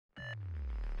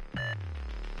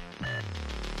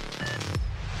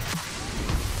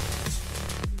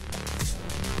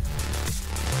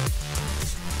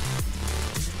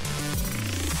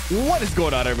What is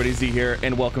going on, everybody? Z here,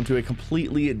 and welcome to a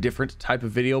completely different type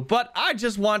of video, but I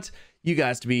just want you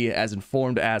guys to be as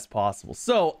informed as possible.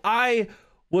 So I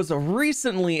was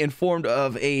recently informed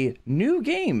of a new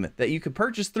game that you could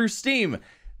purchase through Steam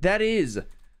that is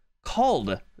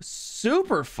called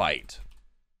Superfight.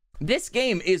 This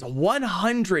game is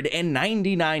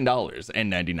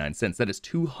 $199.99. That is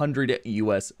 $200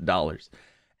 US.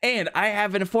 And I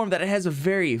have been informed that it has a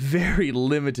very, very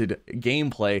limited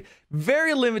gameplay.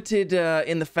 Very limited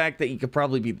in the fact that you could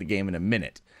probably beat the game in a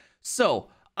minute. So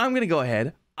I'm going to go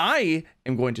ahead. I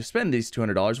am going to spend these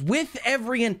 $200 with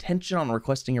every intention on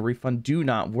requesting a refund. Do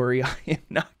not worry. I am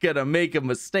not going to make a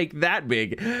mistake that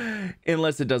big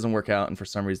unless it doesn't work out. And for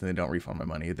some reason, they don't refund my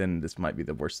money. Then this might be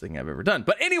the worst thing I've ever done.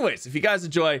 But anyways, if you guys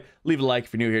enjoy, leave a like.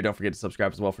 If you're new here, don't forget to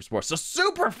subscribe as well for sports. So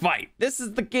Superfight, this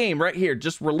is the game right here,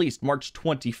 just released March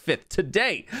 25th.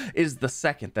 Today is the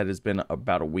second. That has been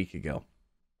about a week ago.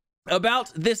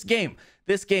 About this game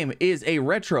is a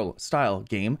retro style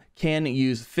game, can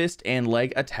use fist and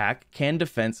leg attack, can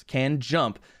defense, can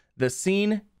jump. The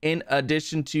scene in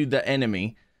addition to the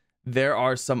enemy, there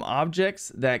are some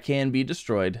objects that can be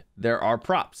destroyed. There are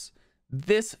props.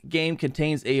 This game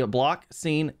contains a block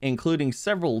scene, including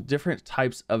several different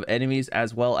types of enemies,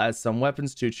 as well as some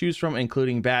weapons to choose from,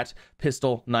 including bat,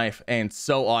 pistol, knife, and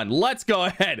so on. Let's go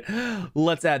ahead.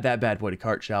 Let's add that bad boy to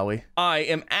cart, shall we? I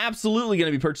am absolutely going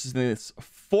to be purchasing this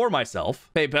for myself.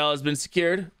 PayPal has been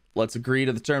secured. Let's agree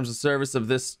to the terms of service of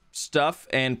this stuff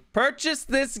and purchase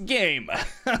this game.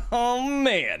 Oh,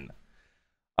 man.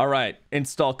 All right,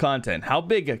 install content. How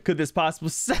big could this possibly?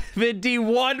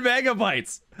 71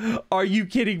 megabytes. Are you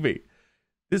kidding me?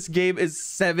 This game is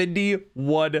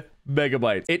 71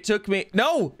 megabytes. It took me,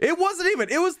 no, it wasn't even,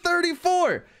 it was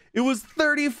 34. It was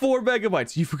 34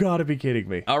 megabytes. You've got to be kidding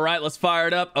me. All right, let's fire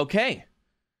it up. Okay.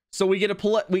 So we get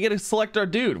to select our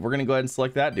dude. We're going to go ahead and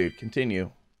select that dude. Continue.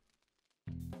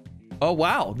 Oh,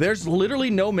 wow. There's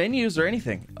literally no menus or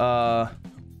anything. Okay,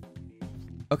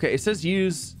 it says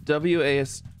use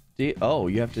WASD. Oh,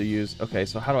 you have to use. Okay,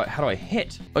 so how do I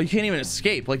hit? Oh, you can't even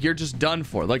escape. Like, you're just done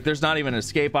for. Like, there's not even an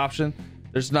escape option.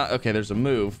 There's not. Okay, there's a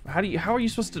move. How are you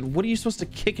supposed to? What are you supposed to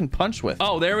kick and punch with?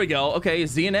 Oh, there we go. Okay,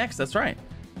 Z and X. That's right.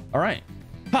 All right.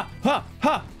 Ha ha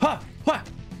ha ha ha.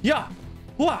 Yeah.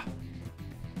 Wah.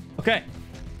 Okay.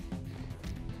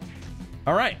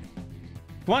 All right.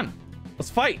 Come on. Let's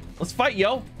fight. Let's fight,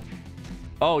 yo.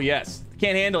 Oh yes.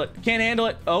 Can't handle it. Can't handle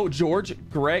it. Oh, George,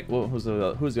 Greg. Well, who's the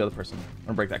other person? I'm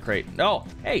gonna break that crate. No.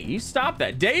 Hey, you stop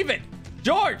that. David,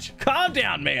 George, calm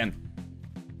down, man.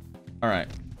 All right.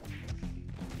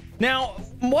 Now,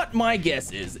 what my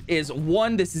guess is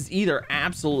one, this is either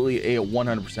absolutely a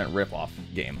 100% ripoff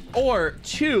game, or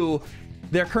two,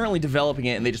 they're currently developing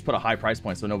it and they just put a high price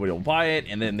point so nobody will buy it,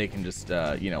 and then they can just,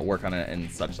 work on it and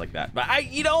such like that. But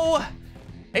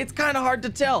it's kind of hard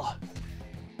to tell.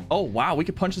 Oh, wow. We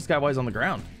could punch this guy while he's on the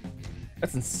ground.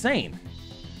 That's insane.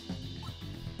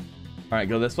 All right,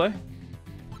 go this way. All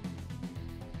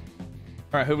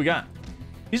right, who we got?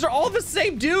 These are all the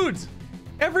same dudes.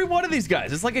 Every one of these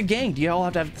guys. It's like a gang. Do you all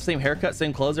have to have the same haircut,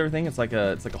 same clothes, everything? It's like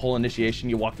a whole initiation.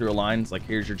 You walk through a line. It's like,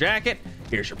 here's your jacket.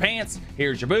 Here's your pants.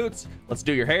 Here's your boots. Let's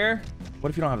do your hair. What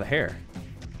if you don't have the hair?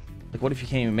 Like, what if you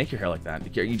can't even make your hair like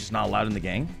that? Are you just not allowed in the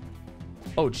gang?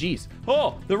 Oh, geez.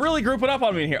 Oh, they're really grouping up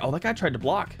on me in here. Oh, that guy tried to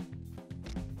block.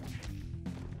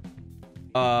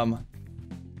 I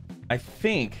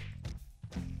think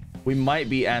we might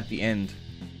be at the end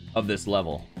of this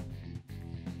level.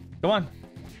 Come on.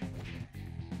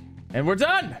 And we're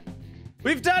done.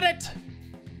 We've done it.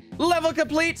 Level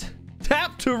complete.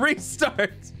 Tap to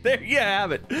restart. There you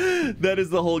have it. That is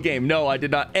the whole game. No, I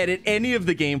did not edit any of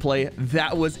the gameplay.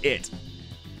 That was it.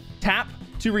 Tap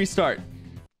to restart.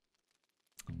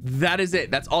 That is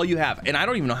it. That's all you have. And I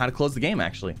don't even know how to close the game,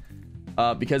 actually,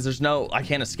 because I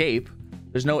can't escape.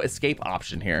 There's no escape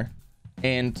option here.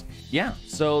 And yeah,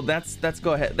 so that's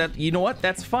go ahead. You know what?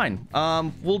 That's fine.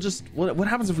 We'll just, what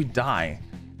happens if we die?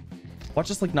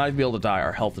 Watch us like not even be able to die.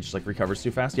 Our health just like recovers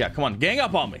too fast. Yeah, come on, gang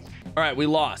up on me. All right, we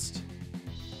lost.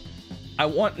 I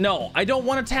don't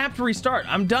want to tap to restart.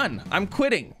 I'm done. I'm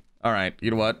quitting. All right,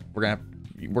 you know what? We're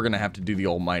gonna have to do the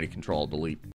almighty control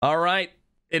delete. All right.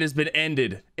 It has been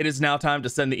ended. It is now time to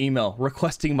send the email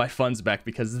requesting my funds back,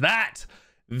 because that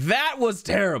was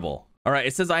terrible. All right,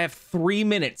 it says I have 3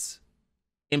 minutes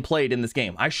played in this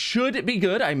game. I should be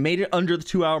good. I made it under the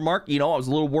 2-hour mark. I was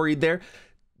a little worried there.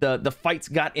 The fights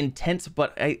got intense,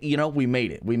 but we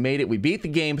made it. We made it. We beat the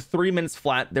game 3 minutes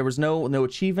flat. There was no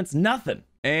achievements, nothing.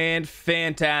 And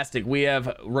fantastic. We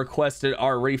have requested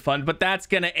our refund, but that's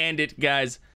gonna end it,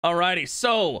 guys. Alrighty,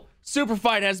 so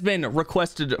Superfight has been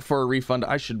requested for a refund.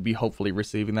 I should be hopefully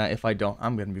receiving that. If I don't,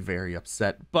 I'm going to be very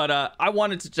upset. But I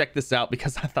wanted to check this out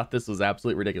because I thought this was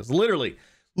absolutely ridiculous.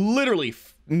 Literally,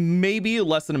 maybe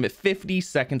less than 50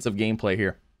 seconds of gameplay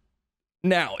here.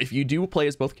 Now, if you do play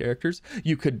as both characters,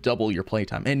 you could double your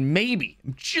playtime and maybe,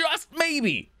 just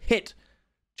maybe, hit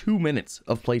 2 minutes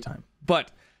of playtime.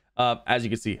 But as you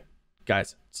can see,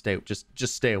 guys,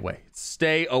 just stay away.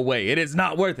 Stay away. It is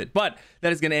not worth it. But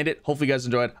that is going to end it. Hopefully you guys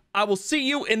enjoyed. I will see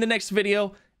you in the next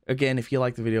video. Again, if you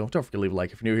like the video, don't forget to leave a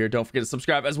like. If you're new here, don't forget to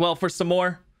subscribe as well for some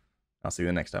more. I'll see you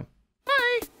the next time.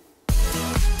 Bye.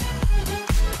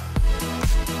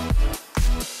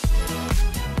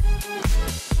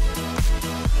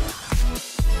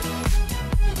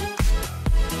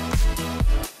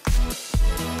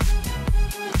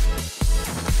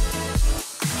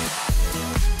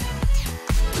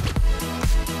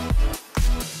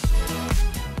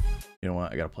 You know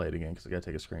what? I gotta play it again because I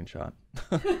gotta take a screenshot.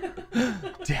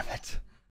 Damn it.